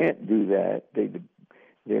them can't do that. They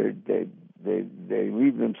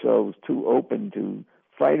leave themselves too open to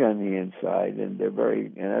fight on the inside, and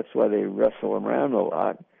and that's why they wrestle around a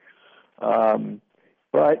lot.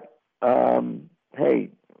 Hey,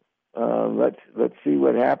 let's see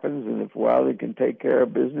what happens, and if Wilder can take care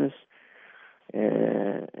of business,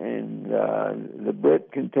 and the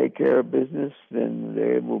Brit can take care of business, then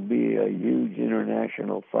there will be a huge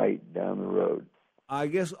international fight down the road. I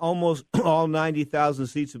guess almost all 90,000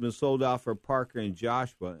 seats have been sold out for Parker and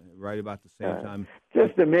Joshua right about the same time.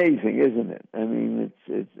 Just amazing, isn't it? I mean,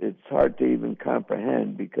 it's hard to even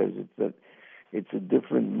comprehend, because it's a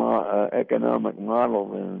different economic model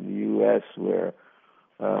than in the U.S. where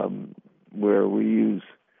we use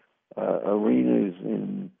arenas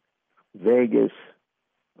in Vegas,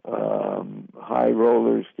 high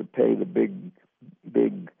rollers to pay the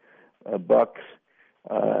big bucks,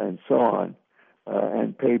 and so on,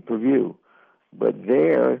 and pay-per-view. But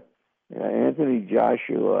there, Anthony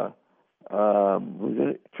Joshua, who's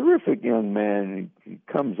a terrific young man, he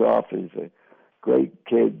comes off as a great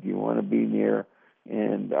kid you want to be near.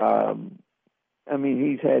 And, I mean,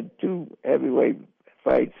 he's had 2 heavyweight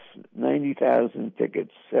fights, 90,000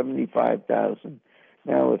 tickets, 75,000.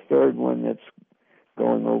 Now a third one that's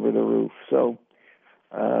going over the roof. So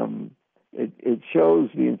it shows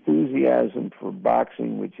the enthusiasm for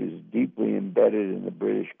boxing, which is deeply embedded in the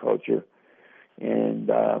British culture. And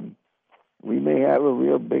we may have a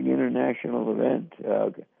real big international event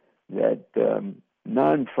that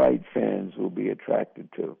non-fight fans will be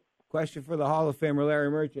attracted to. Question for the Hall of Famer, Larry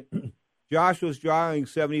Merchant. Joshua's drawing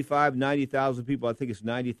 75, 90,000 people. I think it's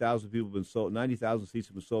 90,000 people have been sold. 90,000 seats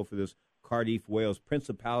have been sold for this Cardiff, Wales.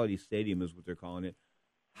 Principality Stadium is what they're calling it.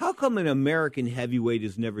 How come an American heavyweight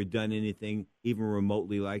has never done anything even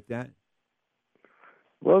remotely like that?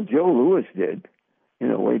 Well, Joe Louis did.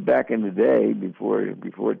 Way back in the day,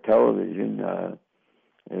 before television,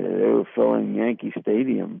 they were filling Yankee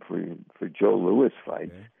Stadium for Joe Louis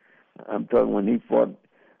fights. Okay. I'm talking when he fought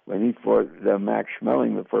Max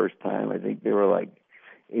Schmeling the first time. I think there were like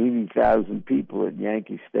 80,000 people at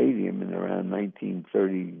Yankee Stadium in around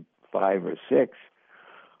 1935 or 6.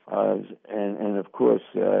 And of course,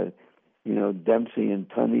 Dempsey and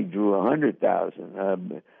Tunney drew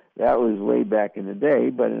 100,000. That was way back in the day,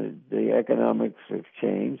 but the economics have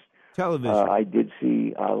changed. Television. I did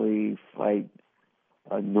see Ali fight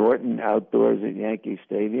Norton outdoors at Yankee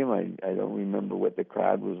Stadium. I don't remember what the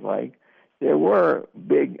crowd was like. There were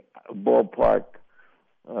big ballpark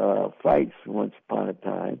fights once upon a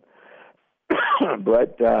time,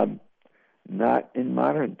 but not in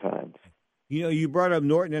modern times. You brought up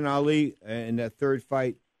Norton and Ali in that third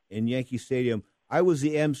fight in Yankee Stadium. I was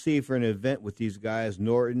the MC for an event with these guys,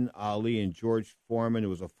 Norton, Ali, and George Foreman. It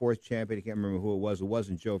was a 4th champion. I can't remember who it was. It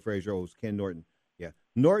wasn't Joe Frazier. It was Ken Norton. Yeah,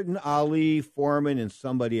 Norton, Ali, Foreman, and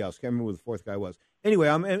somebody else. Can't remember who the 4th guy was. Anyway,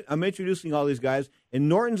 I'm introducing all these guys, and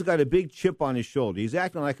Norton's got a big chip on his shoulder. He's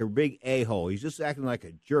acting like a big a-hole. He's just acting like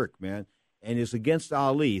a jerk, man. And it's against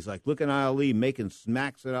Ali. He's like looking at Ali, making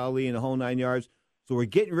smacks at Ali in the whole 9 yards. So we're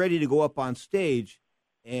getting ready to go up on stage,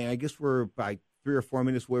 and I guess we're about 3 or 4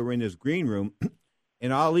 minutes away. We're in this green room,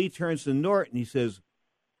 and Ali turns to Norton. He says,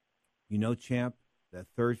 champ, that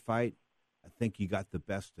third fight, I think you got the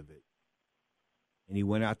best of it. and he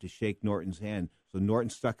went out to shake Norton's hand. So Norton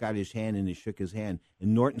stuck out his hand and he shook his hand,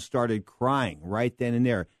 and Norton started crying right then and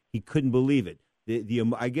there. He couldn't believe it.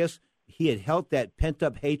 I guess he had held that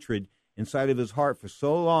pent-up hatred inside of his heart for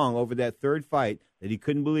so long over that third fight that he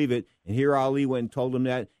couldn't believe it. And here Ali went and told him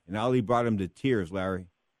that, and Ali brought him to tears, Larry.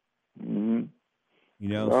 Mm-hmm. You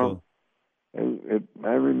know, well, so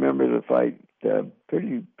I remember the fight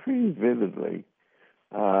pretty vividly,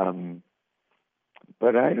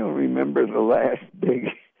 but I don't remember the last big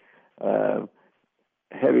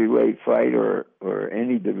heavyweight fight or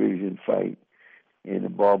any division fight in the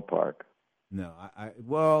ballpark. No,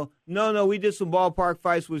 no. We did some ballpark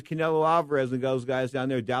fights with Canelo Alvarez and those guys down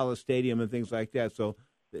there, Dallas Stadium and things like that. So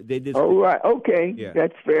they did. Oh, right. Okay. Yeah.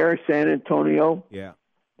 That's fair. San Antonio. Yeah.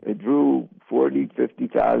 It drew 40,000,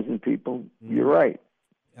 50,000 people. Mm-hmm. You're right.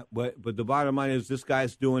 But the bottom line is this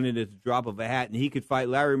guy's doing it at the drop of a hat, and he could fight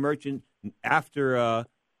Larry Merchant after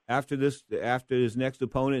his next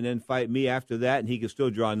opponent, and then fight me after that, and he could still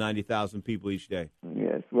draw 90,000 people each day.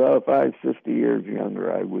 Yes. Well, if I was 50 years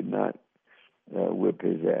younger, I would not whip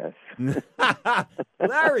his ass.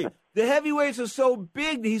 Larry, the heavyweights are so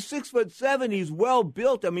big. He's 6'7". He's well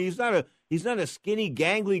built. I mean, he's not a skinny,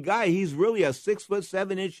 gangly guy. He's really a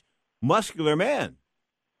 6'7" muscular man.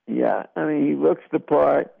 Yeah, I mean, he looks the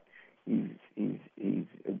part. He's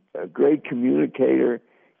a great communicator.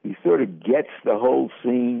 He sort of gets the whole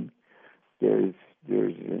scene. There's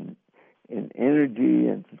an energy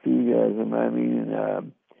and enthusiasm. I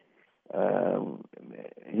mean,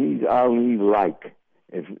 he's Ali-like.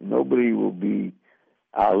 If nobody will be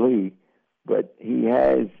Ali, but he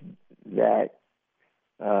has that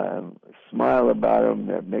smile about him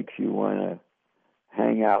that makes you want to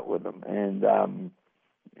hang out with him. And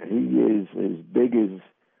he is as big as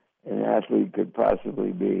an athlete could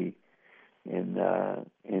possibly be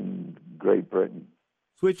in Great Britain.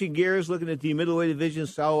 Switching gears, looking at the middleweight division,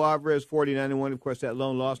 Saul Alvarez, 49-1. Of course, that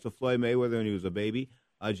lone loss to Floyd Mayweather when he was a baby.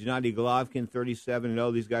 Gennady Golovkin,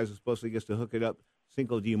 37-0. These guys are supposed to get to hook it up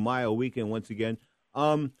Cinco de Mayo weekend once again.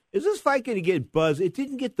 Is this fight going to get buzz? It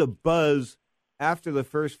didn't get the buzz after the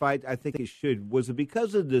first fight. I think it should. Was it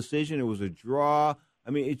because of the decision? It was a draw.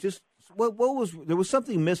 I mean, it just what was there was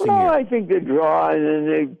something missing here. I think the draw and then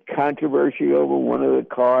the controversy over one of the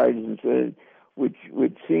cards, and which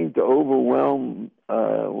seemed to overwhelm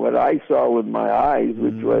what I saw with my eyes,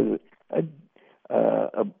 which was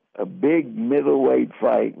a big middleweight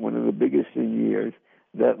fight, one of the biggest in years,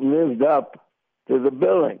 that lived up to the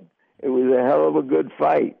billing. It was a hell of a good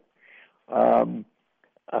fight. So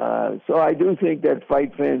I do think that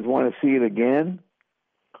fight fans want to see it again,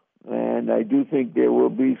 and I do think there will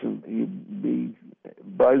be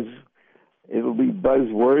buzz. It'll be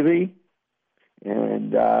buzzworthy,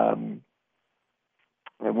 and I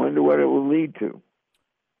wonder what it will lead to.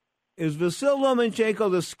 Is Vasyl Lomachenko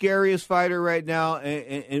the scariest fighter right now?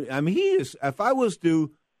 And I mean, he is. If I was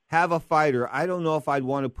to have a fighter, I don't know if I'd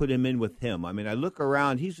want to put him in with him. I mean, I look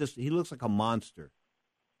around; he looks like a monster.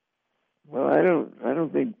 Well, I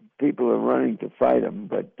don't think people are running to fight him,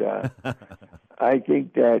 but I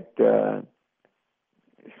think that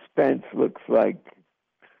Spence looks like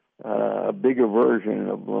a bigger version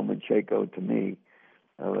of Lomachenko to me,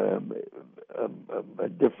 a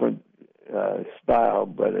different style,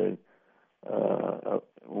 but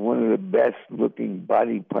one of the best-looking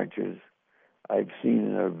body punchers I've seen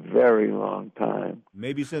in a very long time.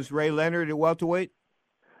 Maybe since Ray Leonard at welterweight?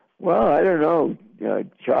 Well, I don't know.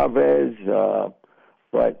 Chavez,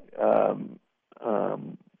 but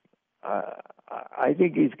I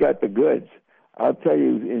think he's got the goods. I'll tell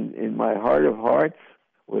you, in my heart of hearts,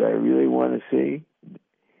 what I really want to see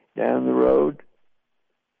down the road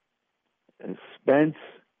is Spence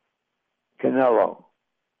Canelo.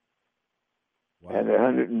 Wow.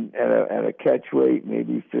 At a catch weight,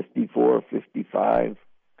 maybe 54, 55,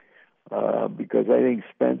 because I think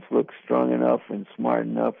Spence looks strong enough and smart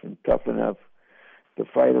enough and tough enough to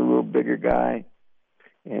fight a little bigger guy,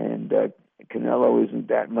 and Canelo isn't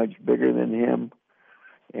that much bigger than him,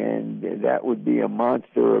 and that would be a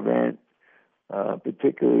monster event,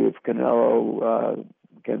 particularly if Canelo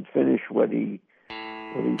can finish what he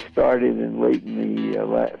started late in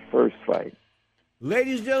the first fight.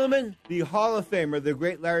 Ladies and gentlemen, the Hall of Famer, the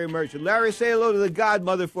great Larry Merchant. Larry, say hello to the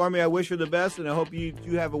godmother for me. I wish her the best, and I hope you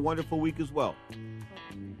have a wonderful week as well.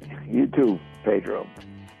 You too, Pedro.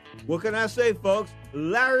 What can I say, folks?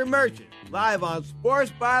 Larry Merchant, live on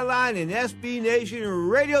Sports Byline and SB Nation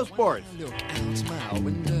Radio Sports. Look out my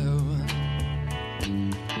window,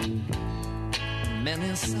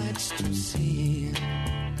 many sights to see,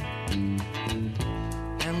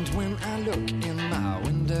 and when I look in my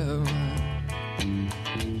window,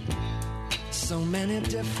 so many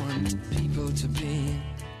different people to be.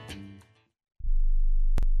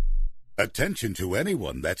 Attention to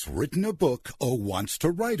anyone that's written a book or wants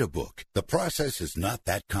to write a book. The process is not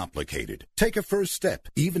that complicated. Take a first step.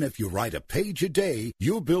 Even if you write a page a day,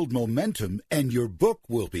 you'll build momentum and your book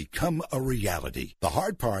will become a reality. The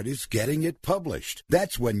hard part is getting it published.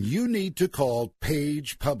 That's when you need to call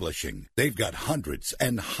Page Publishing. They've got hundreds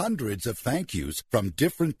and hundreds of thank yous from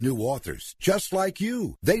different new authors, just like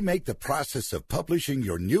you. They make the process of publishing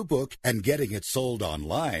your new book and getting it sold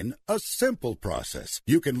online a simple process.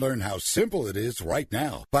 You can learn how simple it is right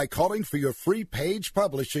now by calling for your free Page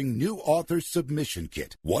Publishing New Author Submission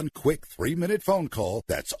Kit. One quick 3-minute phone call,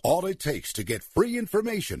 that's all it takes to get free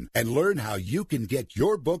information and learn how you can get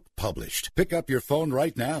your book published. Pick up your phone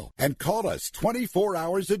right now and call us 24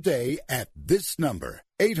 hours a day at this number.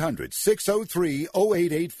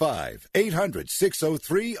 800-603-0885.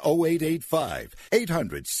 800-603-0885.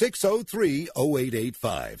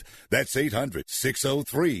 800-603-0885. That's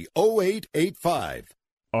 800-603-0885.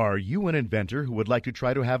 Are you an inventor who would like to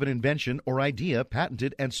try to have an invention or idea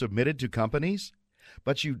patented and submitted to companies,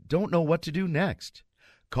 but you don't know what to do next?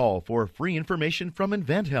 Call for free information from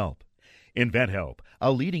InventHelp. InventHelp,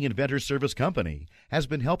 a leading inventor service company, has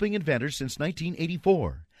been helping inventors since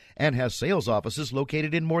 1984 and has sales offices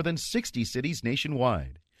located in more than 60 cities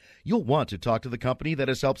nationwide. You'll want to talk to the company that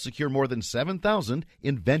has helped secure more than 7,000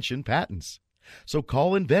 invention patents. So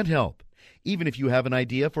call InventHelp. Even if you have an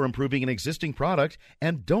idea for improving an existing product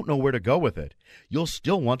and don't know where to go with it, you'll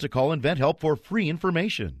still want to call InventHelp for free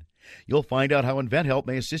information. You'll find out how InventHelp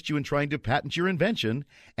may assist you in trying to patent your invention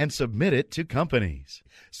and submit it to companies.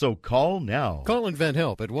 So call now. Call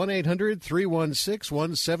InventHelp at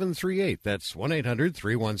 1-800-316-1738. That's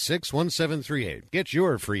 1-800-316-1738. Get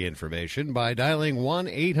your free information by dialing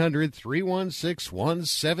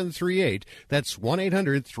 1-800-316-1738. That's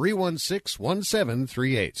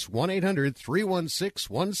 1-800-316-1738.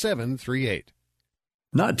 1-800-316-1738.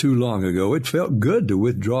 Not too long ago, it felt good to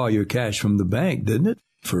withdraw your cash from the bank, didn't it?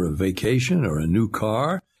 For a vacation or a new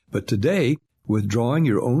car. But today, withdrawing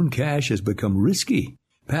your own cash has become risky.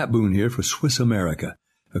 Pat Boone here for Swiss America.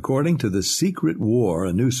 According to The Secret War,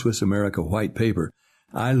 a new Swiss America white paper,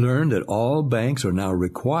 I learned that all banks are now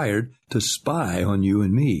required to spy on you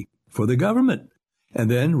and me for the government,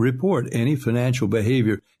 and then report any financial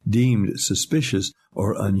behavior deemed suspicious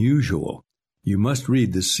or unusual. You must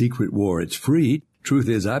read The Secret War. It's free. Truth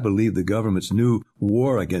is, I believe the government's new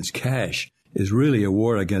war against cash is really a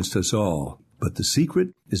war against us all. But the secret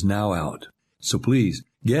is now out. So please,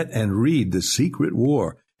 get and read The Secret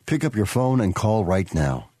War. Pick up your phone and call right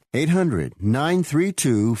now.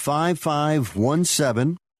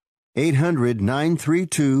 800-932-5517.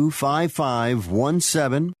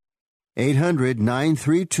 800-932-5517.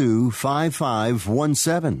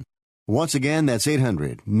 800-932-5517. Once again, that's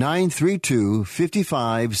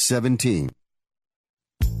 800-932-5517.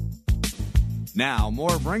 Now,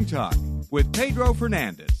 more of Ring Talk with Pedro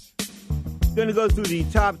Fernandez. Going to go through the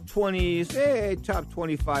top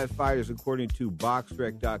 25 fighters according to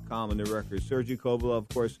BoxRec.com and the record. Sergey Kovalev, of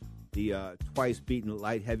course, the twice-beaten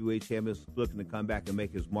light heavyweight champion, is looking to come back and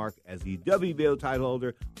make his mark as the WBO title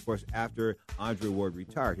holder, of course, after Andre Ward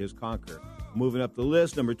retired, his conqueror. Moving up the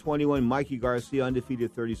list, number 21, Mikey Garcia,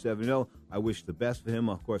 undefeated 37-0. I wish the best for him.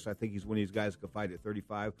 Of course, I think he's one of these guys who can fight at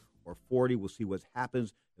 35 or 40. We'll see what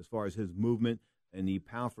happens as far as his movement and the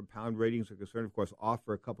pound-for-pound ratings are concerned. Of course, off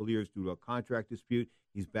for a couple of years due to a contract dispute.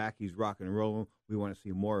 He's back. He's rocking and rolling. We want to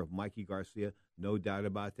see more of Mikey Garcia, no doubt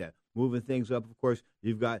about that. Moving things up, of course,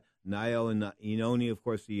 you've got Naoya Inoue, of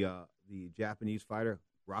course, the Japanese fighter,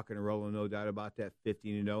 rocking and rolling, no doubt about that,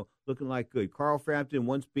 15-0, looking like good. Carl Frampton,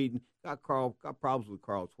 once beaten, got problems with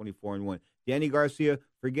Carl, 24-1. Danny Garcia,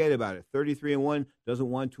 forget about it, 33-1, doesn't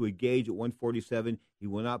want to engage at 147. He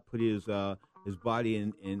will not put his body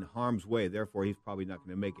in harm's way. Therefore, he's probably not going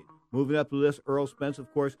to make it. Moving up the list, Earl Spence,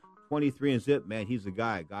 of course, 23 and zip. Man, he's the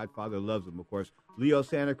guy. Godfather loves him, of course. Leo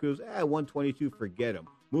Santa Cruz, 122, forget him.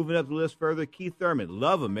 Moving up the list further, Keith Thurman,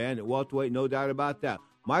 love him, man, at welterweight, no doubt about that.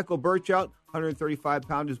 Michael Burchout,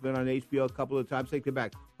 135-pounder, has been on HBO a couple of times. Take it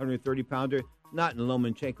back, 130-pounder, not in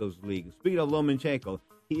Lomachenko's league. Speaking of Lomachenko,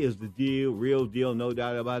 he is the deal, real deal, no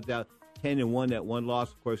doubt about that. 10-1, that one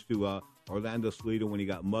loss, of course, to Orlando Salido when he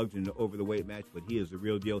got mugged in the over-the-weight match, but he is the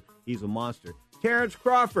real deal. He's a monster. Terrence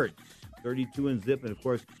Crawford, 32 and zip, and of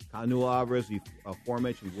course, Canelo Alvarez, the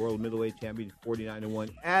aforementioned world middleweight champion,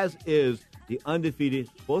 49-1, as is the undefeated,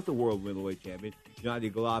 both the world middleweight champion, Gennady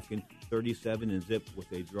Golovkin, 37 and zip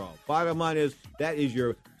with a draw. Bottom line is, that is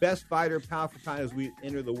your best fighter pound for pound as we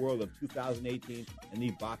enter the world of 2018 and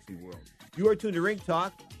the boxing world. You are tuned to Ring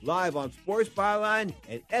Talk, live on Sports Byline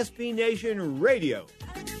and SB Nation Radio.